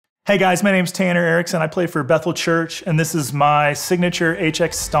Hey guys, my name's Tanner ERICKSON. I play for Bethel Church, and this is my signature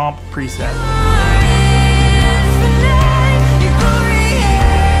HX STOMP preset.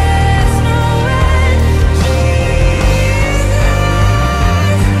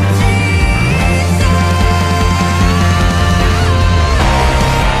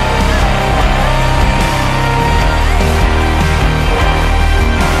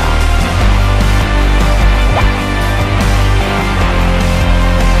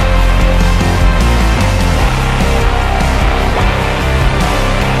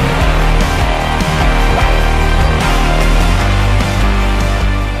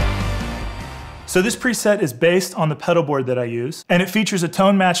 So this preset is based on the pedal board that I use, and it features a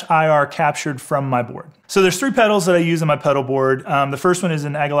tone match IR captured from my board. So there's 3 pedals that I use on my pedal board. The first one is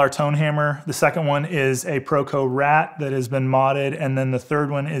an Aguilar tone hammer. The second one is a Proco Rat that has been modded, and then the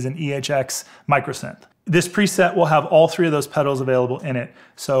third one is an EHX microsynth. This preset will have all 3 of those pedals available in it.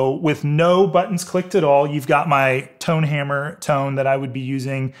 So with no buttons clicked at all, you've got my tone hammer tone that I would be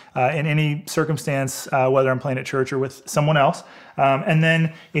using in any circumstance, whether I'm playing at church or with someone else. And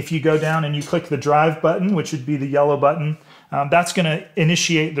then if you go down and you click the drive button, which would be the yellow button, that's going to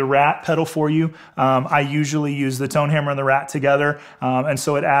initiate the Rat pedal for you. I usually use the tone hammer and the Rat together, and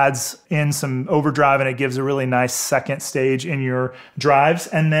so it adds in some overdrive and it gives a really nice second stage in your drives.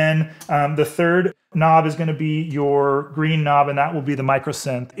 And then the third knob is going to be your green knob, and that will be the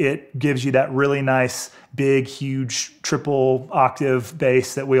microsynth. It gives you that really nice, big, huge triple octave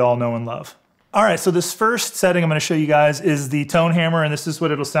bass that we all know and love. All right, so this first setting I'm going to show you guys is the tone hammer, and this is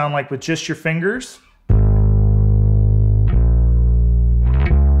what it'll sound like with just your fingers.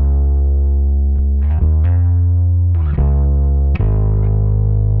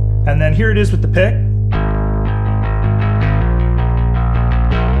 And then here it is with the pick.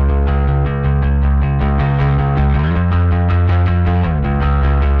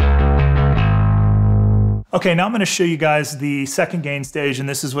 Okay, now I'm going to show you guys the second gain stage, and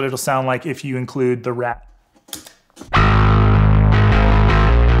this is what it'll sound like if you include the Rat.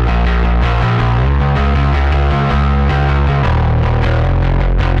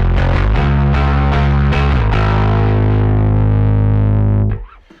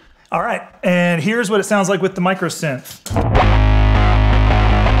 All right, and here's what it sounds like with the microsynth.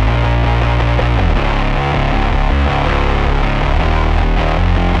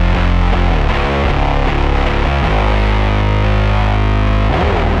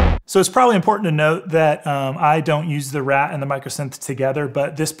 So it's probably important to note that I don't use the Rat and the microsynth together,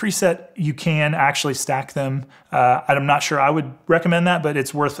 but this preset, you can actually stack them. I'm not sure I would recommend that, but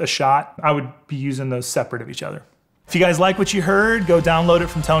it's worth a shot. I would be using those separate of each other. If you guys like what you heard, go download it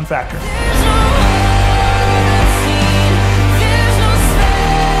from Tone Factor.